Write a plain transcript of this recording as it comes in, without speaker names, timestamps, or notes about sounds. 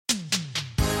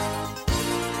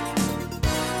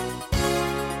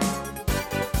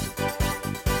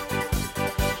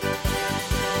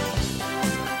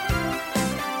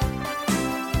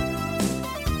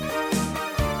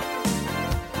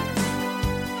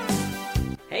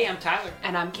Hey, I'm Tyler.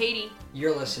 And I'm Katie.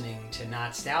 You're listening to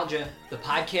Nostalgia, the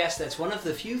podcast that's one of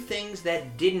the few things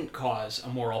that didn't cause a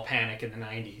moral panic in the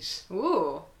 90s.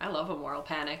 Ooh, I love a moral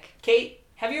panic. Kate,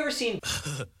 have you ever seen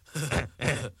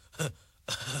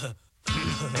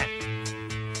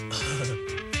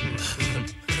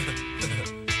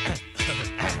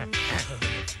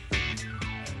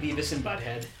Beavis and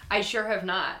Butthead? I sure have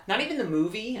not. Not even the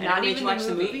movie? I Not never made even you watch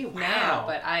the movie. Wow. No,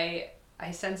 but I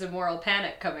sense a moral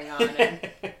panic coming on, and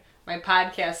my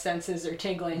podcast senses are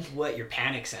tingling. What, your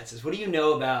panic senses? What do you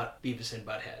know about Beavis and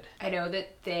Butthead? I know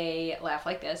that they laugh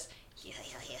like this.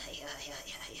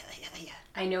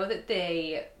 I know that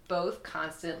they both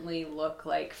constantly look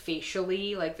like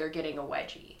facially like they're getting a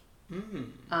wedgie.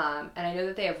 And I know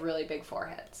that they have really big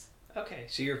foreheads. Okay,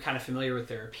 so you're kind of familiar with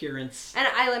their appearance. And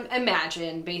I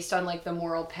imagine, based on like the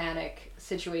moral panic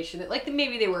situation, that like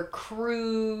maybe they were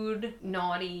crude,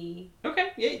 naughty.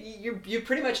 Okay, yeah, you're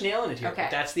pretty much nailing it here. Okay,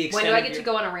 That's the extent. When do I get to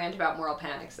go on a rant about moral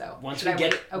panics, though? Once we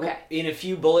get it, okay, in a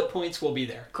few bullet points, we'll be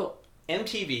there. Cool.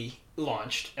 MTV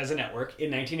launched as a network in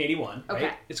 1981. Right?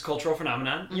 Okay. It's a cultural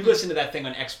phenomenon. You listened to that thing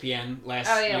on XPN last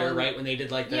year, right? When they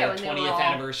did like the 20th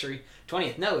anniversary.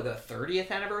 20th? No, the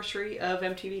 30th anniversary of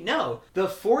MTV? No, the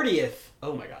 40th.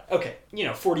 Oh my god. Okay.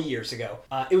 40 years ago.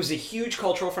 It was a huge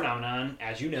cultural phenomenon.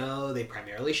 As you know, they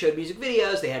primarily showed music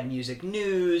videos. They had music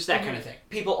news, that kind of thing.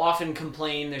 People often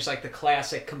complain, there's like the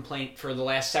classic complaint for the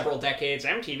last several decades,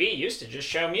 MTV used to just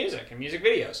show music and music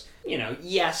videos.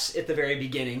 Yes, at the very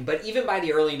beginning, but even by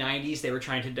the early 90s, they were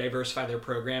trying to diversify their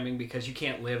programming because you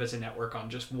can't live as a network on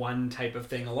just one type of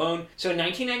thing alone. So in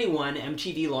 1991,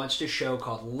 MTV launched a show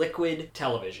called Liquid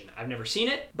Television. I've never seen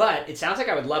it, but it sounds like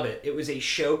I would love it. It was a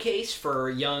showcase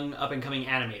for young up-and-coming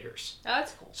animators. Oh,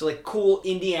 that's cool. So like cool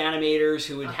indie animators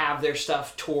who would have their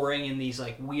stuff touring in these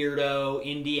like weirdo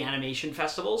indie animation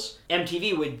festivals.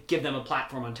 MTV would give them a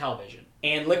platform on television.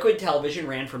 And Liquid Television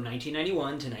ran from 1991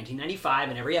 to 1995,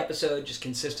 and every episode just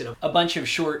consisted of a bunch of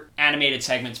short animated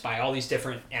segments by all these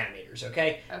different animators,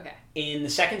 okay? Okay. In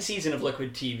the second season of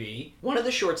Liquid TV, one of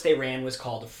the shorts they ran was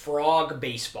called Frog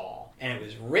Baseball, and it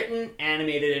was written,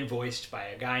 animated, and voiced by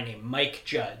a guy named Mike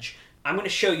Judge. I'm going to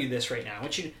show you this right now. I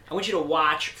want you to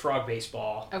watch Frog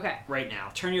Baseball right now.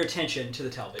 Turn your attention to the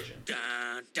television.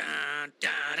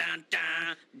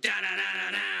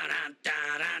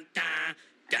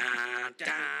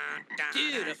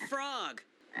 Dude, a frog.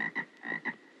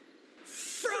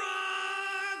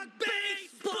 Frog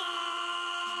baseball!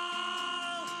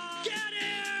 Get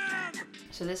him!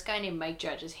 So this guy named Mike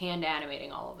Judge is hand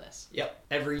animating all of this. Yep,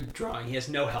 every drawing. He has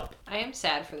no help. I am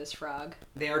sad for this frog.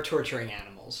 They are torturing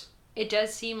animals. It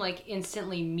does seem like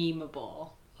instantly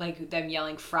memeable. Like them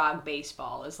yelling frog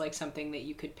baseball is like something that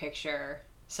you could picture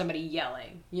somebody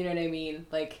yelling. You know what I mean?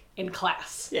 Like in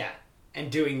class. Yeah, and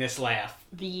doing this laugh.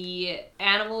 The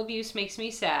animal abuse makes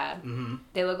me sad. Mm-hmm.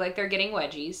 They look like they're getting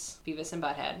wedgies, Beavis and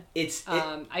Butthead.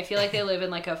 I feel like they live in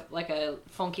like a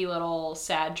funky little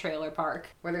sad trailer park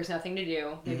where there's nothing to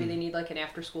do. Maybe they need like an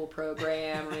after school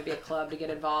program or maybe a club to get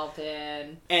involved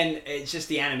in. And it's just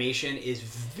the animation is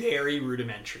very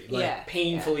rudimentary.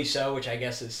 Painfully so, which I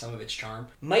guess is some of its charm.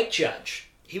 Mike Judge,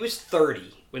 he was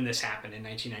 30 when this happened in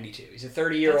 1992. He's a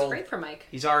 30-year-old. That's great for Mike.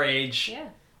 He's our age. Yeah.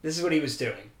 This is what he was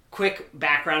doing. Quick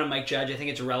background on Mike Judge. I think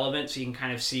it's relevant so you can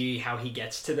kind of see how he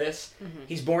gets to this.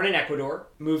 He's born in Ecuador,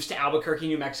 moves to Albuquerque,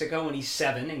 New Mexico when he's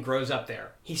 7 and grows up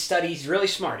there. He's really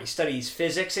smart. He studies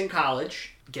physics in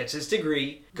college, gets his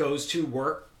degree, goes to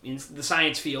work in the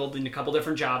science field in a couple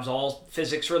different jobs, all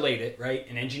physics related, right?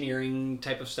 And engineering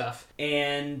type of stuff.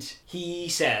 And he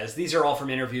says, these are all from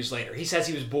interviews later, he says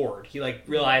he was bored. He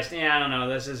realized, I don't know,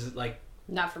 this is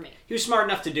not for me. He was smart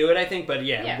enough to do it, I think, but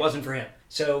it wasn't for him.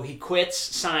 So he quits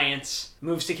science,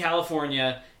 moves to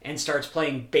California, and starts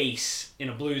playing bass in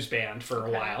a blues band for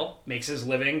a while. Makes his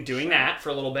living doing that for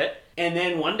a little bit. And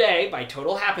then one day, by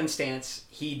total happenstance,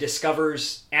 he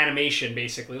discovers animation,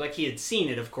 basically. Like, he had seen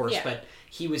it, of course, but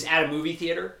he was at a movie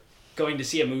theater going to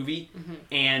see a movie,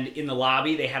 and in the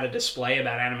lobby they had a display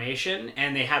about animation,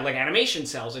 and they had animation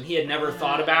cells, and he had never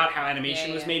thought about how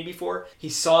animation was made before. He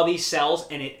saw these cells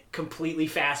and it completely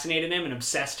fascinated him and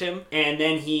obsessed him, and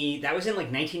then that was in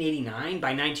 1989.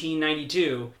 By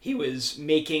 1992 he was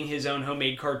making his own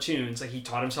homemade cartoons. He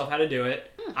taught himself how to do it.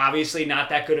 Obviously not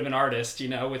that good of an artist,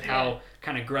 with how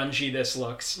kind of grungy this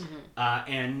looks,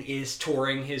 and is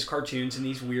touring his cartoons in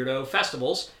these weirdo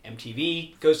festivals.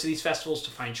 MTV goes to these festivals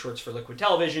to find shorts for Liquid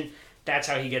Television. That's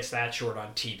how he gets that short on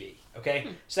TV. Okay?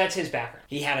 So that's his background.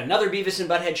 He had another Beavis and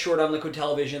Butthead short on Liquid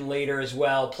Television later as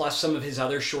well, plus some of his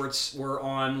other shorts were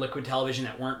on Liquid Television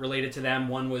that weren't related to them.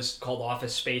 One was called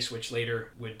Office Space, which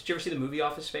later would... Did you ever see the movie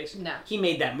Office Space? No. He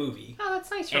made that movie. Oh,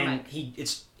 that's nice for Mike.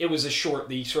 It was a short.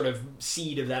 The sort of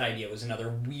seed of that idea was another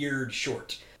weird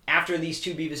short. After these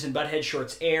two Beavis and Butthead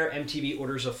shorts air, MTV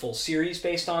orders a full series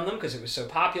based on them because it was so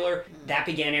popular. That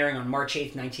began airing on March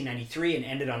 8th, 1993 and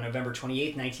ended on November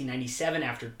 28th, 1997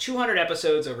 after 200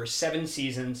 episodes over 7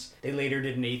 seasons. They later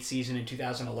did an 8th season in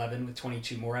 2011 with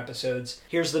 22 more episodes.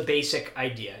 Here's the basic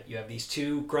idea. You have these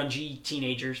two grungy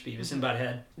teenagers, Beavis and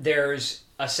Butthead. There's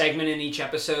a segment in each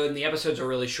episode, and the episodes are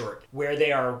really short, where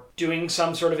they are doing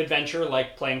some sort of adventure,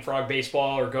 like playing frog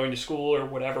baseball or going to school or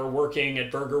whatever, working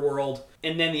at Burger World.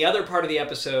 And then the other part of the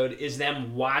episode is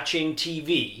them watching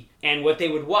TV. And what they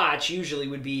would watch usually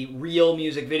would be real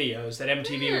music videos that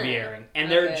MTV would be airing. And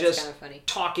they're just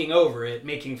talking over it,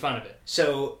 making fun of it.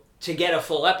 So to get a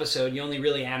full episode, you only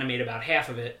really animate about half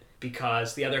of it,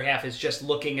 because the other half is just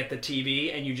looking at the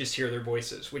TV and you just hear their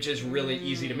voices, which is really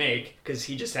easy to make because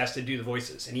he just has to do the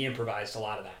voices, and he improvised a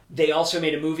lot of that. They also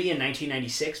made a movie in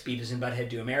 1996, Beavis and Butthead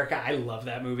Do America. I love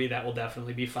that movie. That will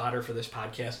definitely be fodder for this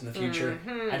podcast in the future.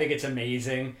 I think it's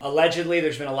amazing. Allegedly,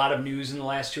 there's been a lot of news in the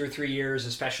last 2 or 3 years,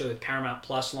 especially with Paramount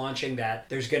Plus launching, that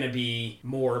there's going to be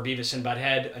more Beavis and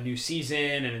Butthead, a new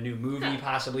season and a new movie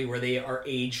possibly where they are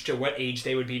aged to what age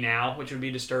they would be now, which would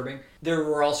be disturbing. There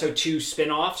were also 2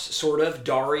 spin-offs, sort of.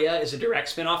 Daria is a direct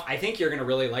spin-off. I think you're going to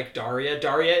really like Daria.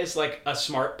 Daria is like a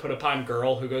smart put-upon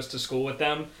girl who goes to school with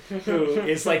them, who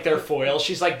is like their foil.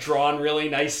 She's like drawn really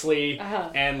nicely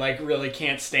and like really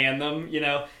can't stand them, you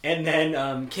know? And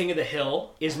then King of the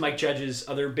Hill is Mike Judge's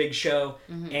other big show,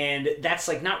 and that's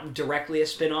like not directly a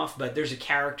spin-off, but there's a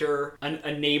character,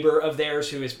 a neighbor of theirs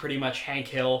who is pretty much Hank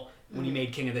Hill. When he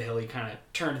made King of the Hill, he kind of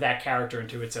turned that character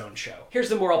into its own show. Here's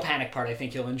the moral panic part I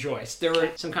think you'll enjoy. There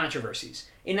were some controversies.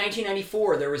 In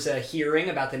 1994, there was a hearing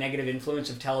about the negative influence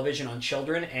of television on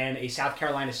children, and a South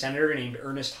Carolina senator named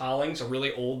Ernest Hollings, a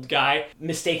really old guy,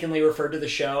 mistakenly referred to the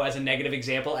show as a negative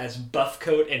example as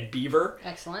Buffcoat and Beaver.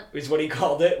 Excellent. Is what he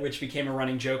called it, which became a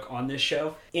running joke on this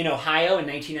show. In Ohio in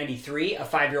 1993, a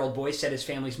 5-year-old boy set his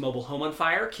family's mobile home on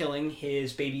fire, killing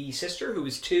his baby sister, who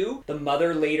was 2. The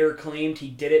mother later claimed he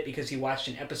did it because he watched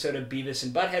an episode of Beavis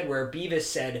and Butthead where Beavis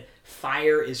said,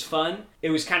 "Fire is fun."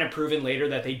 It was kind of proven later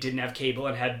that they didn't have cable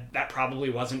and that probably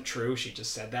wasn't true. She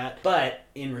just said that. But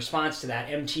in response to that,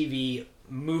 MTV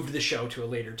moved the show to a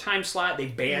later time slot. They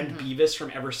banned Beavis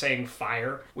from ever saying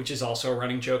fire, which is also a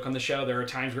running joke on the show. There are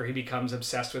times where he becomes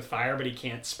obsessed with fire, but he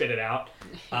can't spit it out,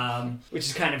 which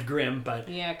is kind of grim. But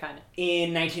yeah, kind of.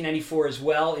 In 1994 as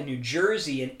well, in New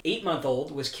Jersey, an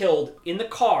 8-month-old was killed in the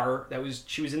car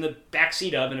she was in the back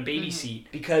seat of, in a baby seat,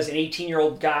 because an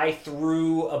 18-year-old guy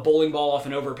threw a bowling ball off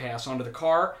an overpass onto the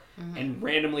car and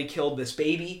randomly killed this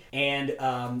baby. And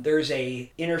there's a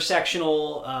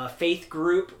intersectional faith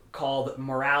group called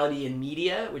Morality in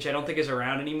Media, which I don't think is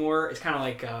around anymore. It's kind of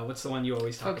like, what's the one you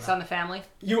always talk about? Focus on the Family?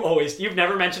 You've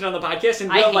never mentioned on the podcast. In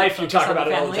real life, you talk about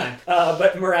it all the time.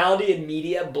 But Morality in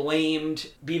Media blamed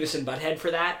Beavis and Butthead for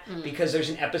that, because there's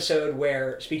an episode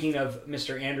where, speaking of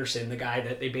Mr. Anderson, the guy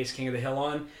that they based King of the Hill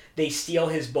on, they steal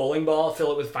his bowling ball,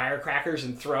 fill it with firecrackers,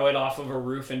 and throw it off of a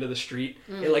roof into the street.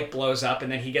 It like blows up,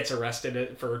 and then he gets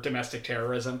arrested for domestic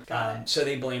terrorism. So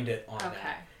they blamed it on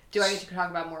that. Do I get to talk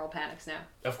about moral panics now?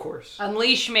 Of course.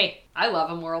 Unleash me. I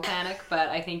love a moral panic, but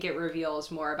I think it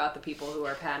reveals more about the people who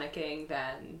are panicking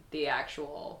than the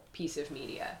actual piece of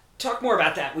media. Talk more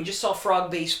about that. We just saw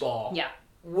frog baseball. Yeah.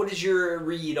 What is your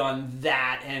read on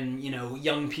that and,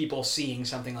 young people seeing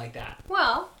something like that?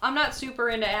 Well, I'm not super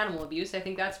into animal abuse. I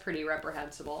think that's pretty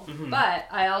reprehensible. But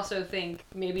I also think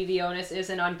maybe the onus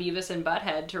isn't on Beavis and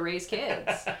Butthead to raise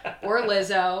kids. Or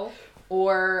Lizzo.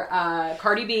 Or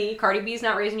Cardi B. Cardi B's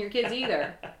not raising your kids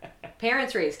either.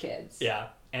 Parents raise kids. Yeah,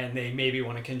 and they maybe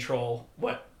want to control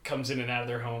what comes in and out of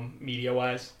their home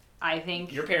media-wise. I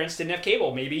think... Your parents didn't have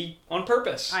cable, maybe on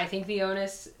purpose. I think the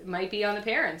onus might be on the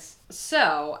parents.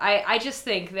 So, I just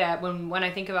think that when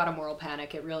I think about a moral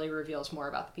panic, it really reveals more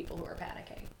about the people who are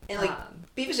panicking. And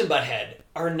Beavis and Butthead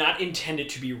are not intended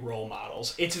to be role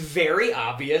models. It's very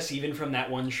obvious, even from that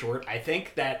one short, I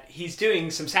think, that he's doing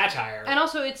some satire. And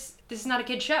also, this is not a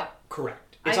kid's show.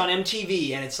 Correct. It's on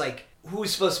MTV, and it's like,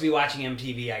 who's supposed to be watching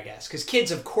MTV, I guess? Because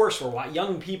kids, of course, were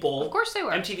young people. Of course they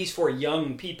were. MTV's for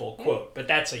young people, quote, but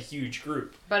that's a huge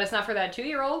group. But it's not for that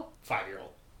 2-year-old. 5-year-old.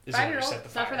 5-year-old.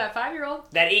 It's not for that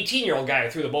 5-year-old. That 18-year-old guy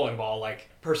who threw the bowling ball,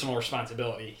 personal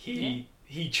responsibility.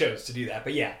 He chose to do that.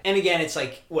 But yeah. And again, it's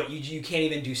like, what, you can't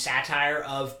even do satire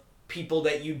of people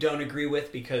that you don't agree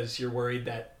with because you're worried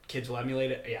that kids will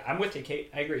emulate it. Yeah, I'm with you, Kate.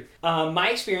 I agree. My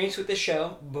experience with this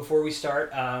show, before we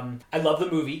start, I love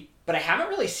the movie. But I haven't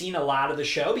really seen a lot of the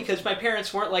show because my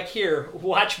parents weren't like, here,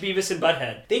 watch Beavis and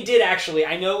Butthead. They did actually.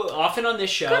 I know often on this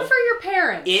show... Good for your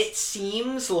parents. It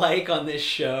seems like on this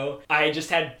show, I just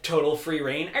had total free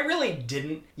reign. I really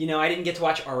didn't. I didn't get to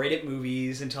watch R-rated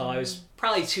movies until I was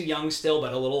probably too young still,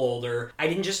 but a little older. I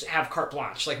didn't just have carte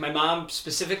blanche. Like, my mom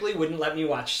specifically wouldn't let me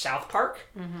watch South Park.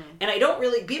 And I don't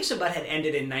really... Beavis and Butthead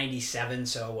ended in 97,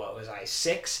 so what was I,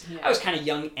 6? Yeah. I was kind of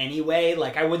young anyway.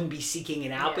 Like, I wouldn't be seeking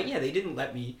it out, but yeah, they didn't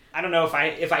let me... I don't know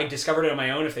if I discovered it on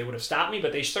my own, if they would have stopped me,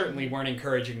 but they certainly weren't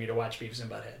encouraging me to watch Beavis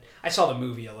and Butthead. I saw the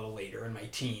movie a little later in my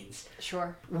teens.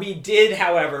 Sure. We did,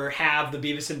 however, have the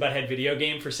Beavis and Butthead video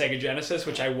game for Sega Genesis,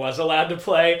 which I was allowed to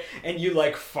play, and you,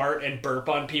 like, fart and burp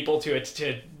on people to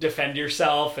defend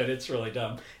yourself, and it's really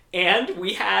dumb. And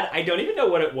we had, I don't even know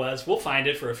what it was, we'll find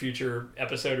it for a future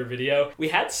episode or video. We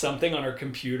had something on our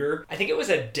computer, I think it was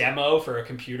a demo for a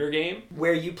computer game,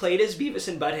 where you played as Beavis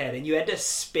and Butthead, and you had to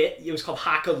spit, it was called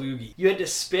Haka-Loogie. You had to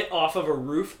spit off of a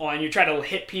roof you try to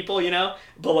hit people,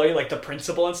 below you, like the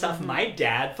principal and stuff. My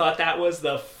dad thought that was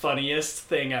the funniest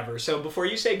thing ever. So before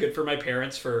you say good for my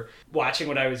parents for watching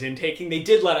what I was intaking, they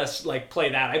did let us, like,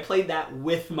 play that. I played that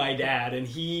with my dad, and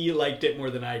he liked it more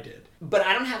than I did. But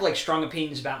I don't have, like, strong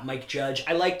opinions about Mike Judge.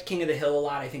 I liked King of the Hill a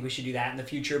lot. I think we should do that in the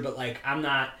future. But, like, I'm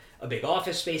not a big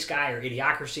Office Space guy or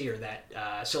Idiocracy or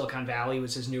that Silicon Valley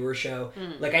was his newer show.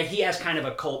 Like, he has kind of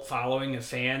a cult following of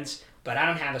fans, but I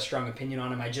don't have a strong opinion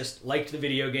on him. I just liked the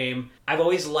video game. I've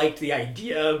always liked the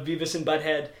idea of Beavis and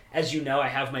Butthead. As you know, I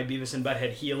have my Beavis and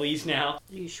Butthead Heelys now.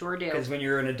 You sure do. Because when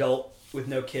you're an adult with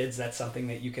no kids, that's something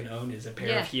that you can own, is a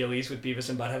pair of Heelys with Beavis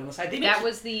and Butthead on the side. They make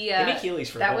Heelys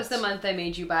for That adults. was the month I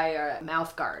made you buy a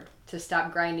mouth guard to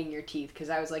stop grinding your teeth, because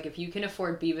I was like, if you can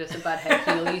afford Beavis and Butthead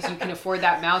Heelys, you can afford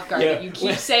that mouth guard that you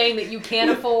keep saying that you can't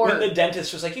afford. When the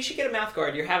dentist was like, you should get a mouth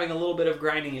guard, you're having a little bit of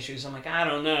grinding issues. I'm like, I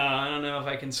don't know if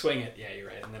I can swing it. Yeah, you're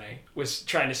right. And then I was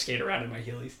trying to skate around in my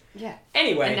Heelys. Yeah.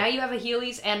 Anyway. And now you have a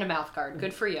Heelys and a mouth guard.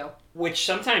 Good for you. Which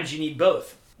sometimes you need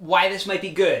both. Why this might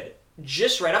be good.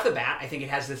 Just right off the bat, I think it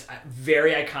has this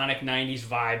very iconic 90s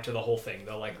vibe to the whole thing.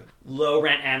 The, like,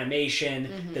 low-rent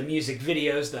animation, the music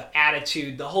videos, the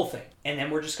attitude, the whole thing. And then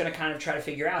we're just going to kind of try to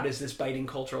figure out, is this biting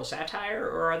cultural satire,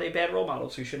 or are they bad role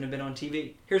models who shouldn't have been on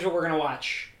TV? Here's what we're going to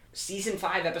watch. Season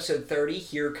 5, Episode 30,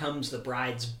 Here Comes the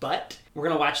Bride's Butt. We're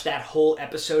going to watch that whole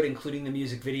episode, including the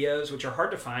music videos, which are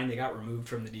hard to find. They got removed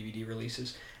from the DVD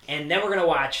releases. And then we're going to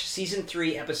watch Season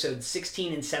 3, Episodes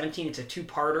 16 and 17. It's a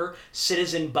two-parter,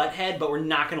 Citizen Butthead, but we're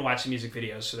not going to watch the music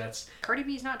videos, so that's... Cardi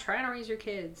B's not trying to raise your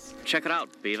kids. Check it out,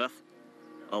 Beavis.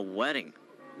 A wedding.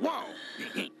 Whoa!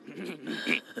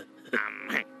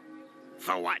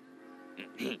 So what?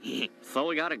 So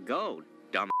we gotta go,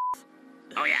 dumb.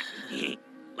 Oh yeah.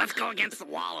 Let's go against the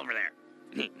wall over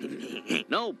there.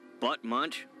 No, butt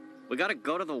munch. We gotta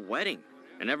go to the wedding.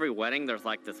 And every wedding, there's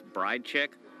like this bride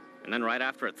chick. And then right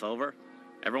after it's over,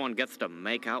 everyone gets to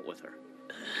make out with her.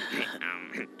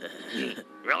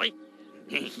 Really?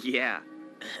 Yeah.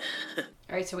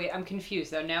 Alright, so wait, I'm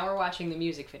confused though. Now we're watching the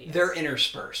music videos. They're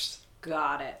interspersed.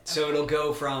 Got it. So it'll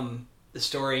go from the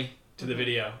story to the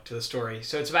video to the story.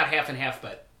 So it's about half and half,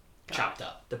 but chopped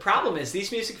up. The problem is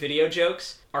these music video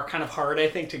jokes are kind of hard, I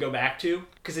think, to go back to,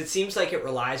 because it seems like it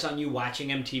relies on you watching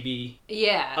MTV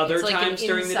other it's like times an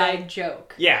during the day. inside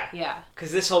joke. Yeah.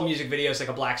 Because this whole music video is like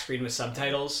a black screen with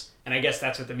subtitles, and I guess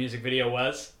that's what the music video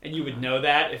was. And you would know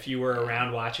that if you were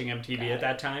around watching MTV at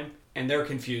that time. And they're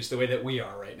confused the way that we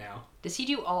are right now. Does he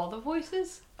do all the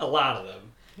voices? A lot of them.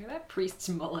 Look at that priest's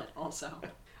mullet also.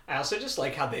 I also just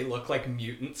like how they look like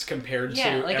mutants compared to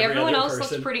like every everyone other else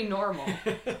person. looks pretty normal.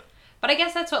 But I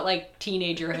guess that's what, like,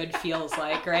 teenagerhood feels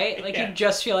like, right? Like, you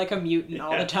just feel like a mutant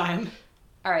all the time.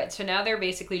 All right, so now they're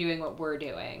basically doing what we're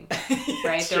doing,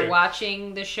 right? They're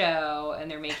watching the show,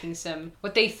 and they're making some,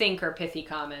 what they think are pithy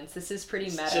comments. This is pretty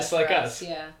meta just for like us. us.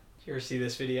 Yeah. Did you ever see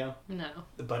this video? No.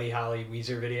 The Buddy Holly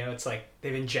Weezer video. It's like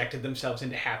they've injected themselves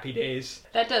into Happy Days.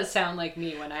 That does sound like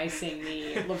me when I sing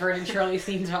the Laverne and Shirley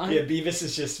theme song. Yeah, Beavis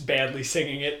is just badly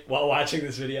singing it while watching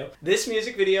this video. This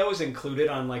music video was included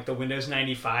on like the Windows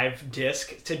 95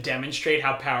 disc to demonstrate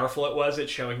how powerful it was at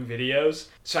showing videos.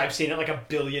 So I've seen it like 1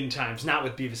 billion times, not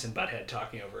with Beavis and Butthead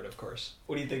talking over it, of course.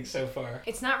 What do you think so far?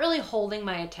 It's not really holding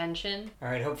my attention. All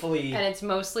right, hopefully... And it's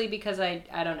mostly because I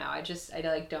don't know, I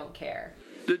like don't care.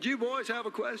 Did you boys have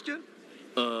a question?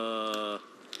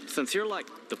 Since you're like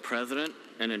the president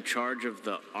and in charge of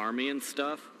the army and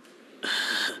stuff,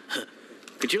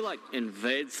 could you like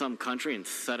invade some country and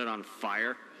set it on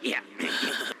fire? Yeah.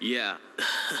 Yeah.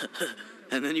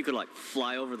 And then you could like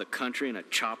fly over the country in a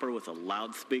chopper with a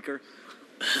loudspeaker.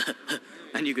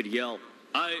 And you could yell,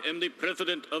 "I am the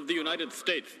president of the United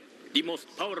States, the most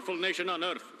powerful nation on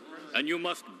earth. and you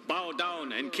must bow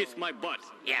down and kiss my butt.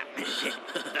 Yeah,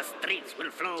 the streets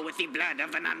will flow with the blood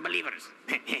of the non-believers.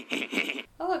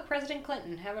 Oh, look, President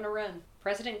Clinton having a run.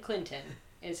 President Clinton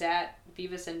is at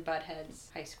Beavis and Butthead's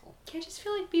high school. I just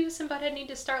feel like Beavis and Butthead need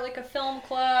to start like a film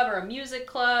club or a music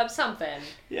club, something.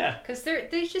 Yeah. Because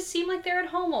they just seem like they're at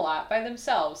home a lot by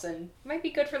themselves, and it might be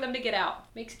good for them to get out.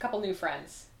 Makes a couple new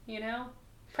friends, you know?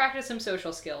 Practice some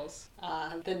social skills.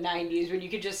 The 90s when you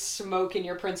could just smoke in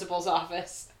your principal's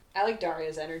office. I like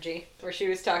Daria's energy, where she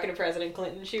was talking to President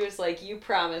Clinton. She was like, you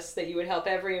promised that you would help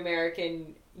every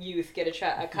American youth get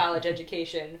a college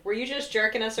education. Were you just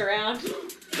jerking us around?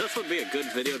 This would be a good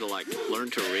video to, like, learn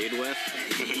to read with.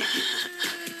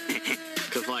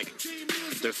 Because, like,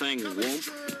 they're saying whoomp,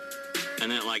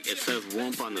 and then, like, it says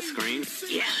whoomp on the screen.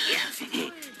 Yeah.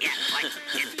 Like,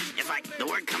 it's like the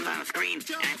word comes on the screen,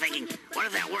 and I'm thinking, what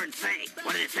does that word say?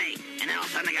 What did it say? And then all of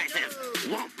a sudden the guy says,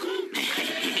 whoomp.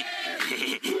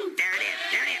 There it is.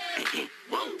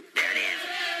 Whoop, there it is.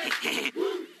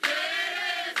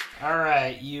 All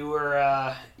right, you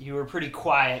were pretty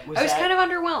quiet. I was kind of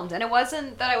underwhelmed, and it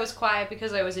wasn't that I was quiet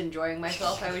because I was enjoying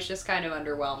myself. I was just kind of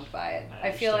underwhelmed by it.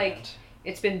 I feel like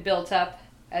it's been built up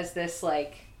as this,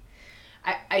 like...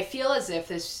 I feel as if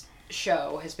this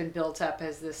show has been built up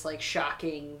as this, like,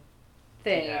 shocking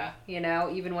thing, you know?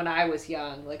 Even when I was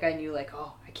young, like, I knew, like,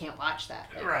 oh, I can't watch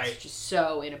that. Like, right. It's just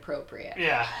so inappropriate.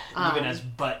 Yeah, even as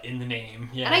butt in the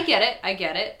name. Yeah. And I get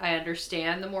it. I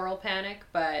understand the moral panic,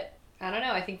 but... I don't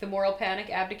know. I think the moral panic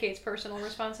abdicates personal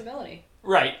responsibility.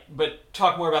 Right, but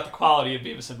talk more about the quality of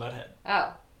Beavis and Butthead.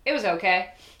 Oh, it was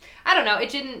okay. I don't know.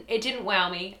 It didn't wow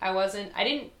me. I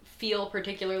didn't feel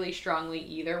particularly strongly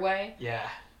either way. Yeah.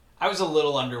 I was a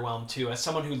little underwhelmed too. As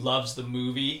someone who loves the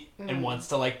movie and wants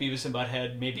to like Beavis and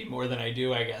Butthead, maybe more than I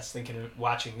do, I guess, thinking of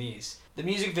watching these. The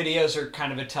music videos are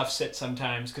kind of a tough sit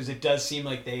sometimes because it does seem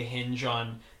like they hinge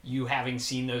on you having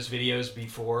seen those videos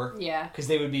before. Yeah. Because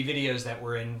they would be videos that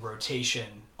were in rotation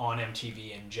on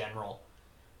MTV in general.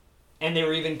 And they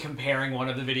were even comparing one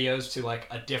of the videos to like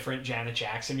a different Janet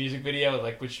Jackson music video,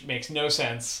 like which makes no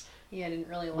sense. Yeah, it didn't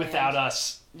really land. Without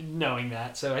us knowing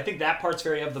that. So I think that part's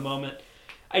very of the moment.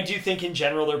 I do think in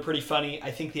general they're pretty funny.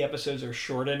 I think the episodes are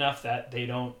short enough that they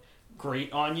don't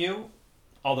grate on you.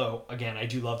 Although, again, I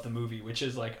do love the movie, which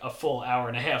is like a full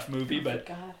hour-and-a-half movie. But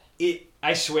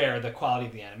I swear the quality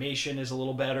of the animation is a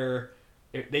little better.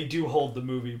 They do hold the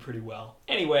movie pretty well.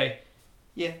 Anyway,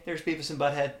 yeah, there's Beavis and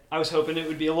Butthead. I was hoping it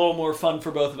would be a little more fun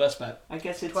for both of us, but I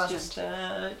guess it's just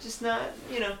not,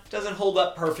 doesn't hold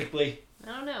up perfectly. I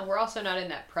don't know. We're also not in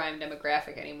that prime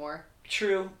demographic anymore.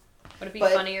 True. Would it be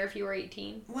funnier if you were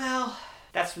 18? Well,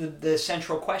 that's the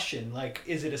central question. Like,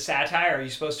 is it a satire? Are you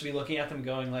supposed to be looking at them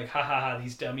going like, ha ha ha,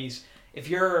 these dummies? If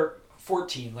you're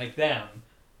 14 like them...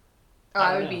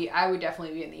 I would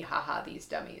definitely be in the haha these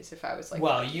dummies if I was like...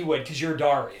 Well, 14. you would, because you're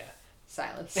Daria.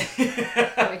 Silence.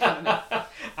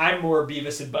 I'm more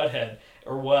Beavis and Butthead,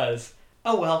 or was.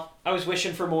 Oh well, I was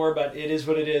wishing for more, but it is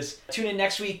what it is. Tune in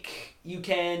next week. You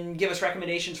can give us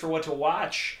recommendations for what to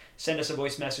watch. Send us a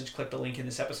voice message. Click the link in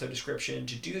this episode description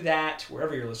to do that,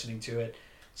 wherever you're listening to it.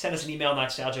 Send us an email,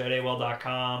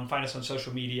 nostalgia@AOL.com. Find us on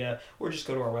social media, or just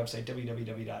go to our website,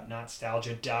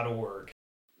 www.nostalgia.org.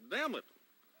 Damn it.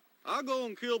 I'll go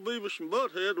and kill Beavis and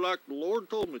Butthead like the Lord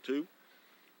told me to.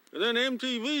 And then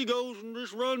MTV goes and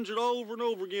just runs it over and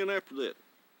over again after that.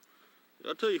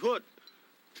 I tell you what,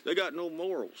 they got no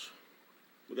morals.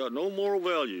 They got no moral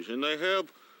values, and they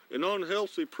have an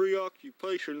unhealthy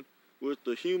preoccupation with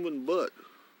the human butt.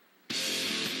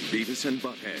 Beavis and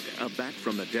Butthead, a Back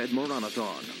from the Dead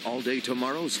Moranathon, all day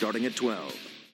tomorrow starting at 12.